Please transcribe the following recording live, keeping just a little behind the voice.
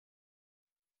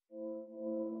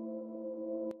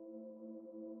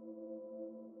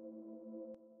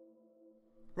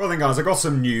Well then guys, I got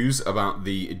some news about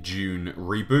the DUNE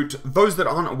Reboot. Those that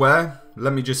aren't aware,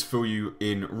 let me just fill you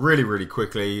in really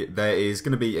quickly. There is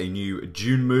going to be a new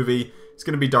DUNE movie. It's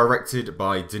going to be directed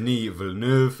by Denis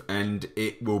Villeneuve, and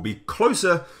it will be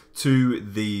closer to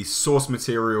the source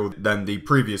material than the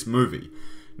previous movie.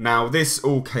 Now this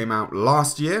all came out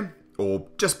last year, or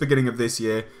just beginning of this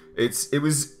year. It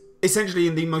was essentially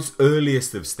in the most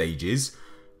earliest of stages.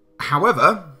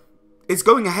 However, it's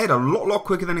going ahead a lot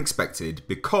quicker than expected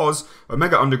because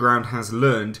Omega Underground has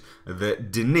learned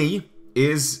that Denis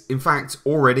is in fact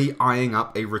already eyeing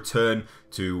up a return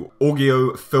to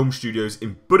Audio Film Studios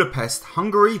in Budapest,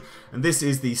 Hungary, and this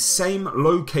is the same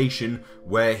location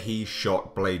where he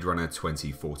shot Blade Runner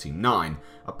 2049.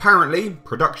 Apparently,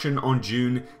 production on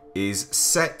DUNE is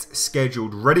set,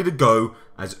 scheduled, ready to go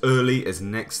as early as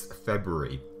next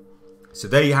February. So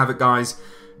there you have it, guys.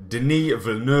 Denis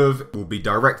Villeneuve will be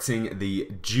directing the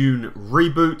DUNE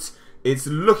Reboot. It's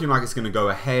looking like it's going to go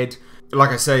ahead.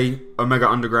 Like I say, Omega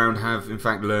Underground have in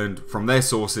fact learned from their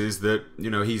sources that,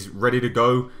 he's ready to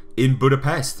go in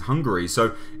Budapest, Hungary.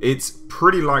 So it's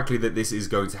pretty likely that this is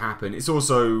going to happen. It's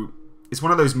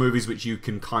one of those movies which you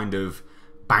can kind of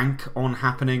bank on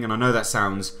happening. And I know that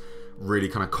sounds really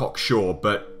kind of cocksure,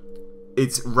 but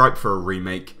it's ripe for a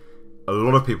remake. A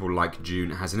lot of people like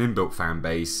DUNE. It has an inbuilt fan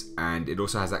base, and it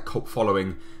also has that cult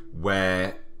following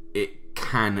where it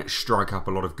can strike up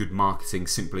a lot of good marketing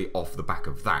simply off the back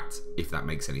of that, if that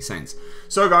makes any sense.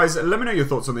 So guys, let me know your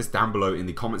thoughts on this down below in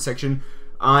the comment section.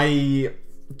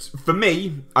 For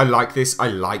me, I like this. I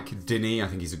like Denis. I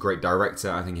think he's a great director.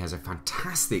 I think he has a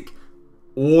fantastic,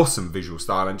 awesome visual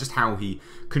style, and just how he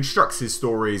constructs his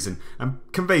stories and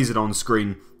conveys it on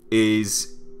screen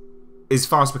is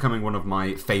fast becoming one of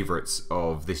my favorites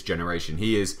of this generation.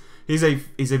 He's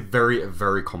a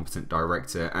very competent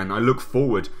director, and I look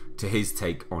forward to his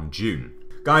take on DUNE.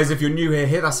 Guys, if you're new here,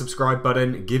 hit that subscribe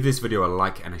button, give this video a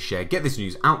like and a share, get this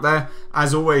news out there.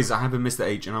 As always, I have been Mr.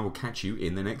 H, and I will catch you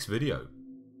in the next video.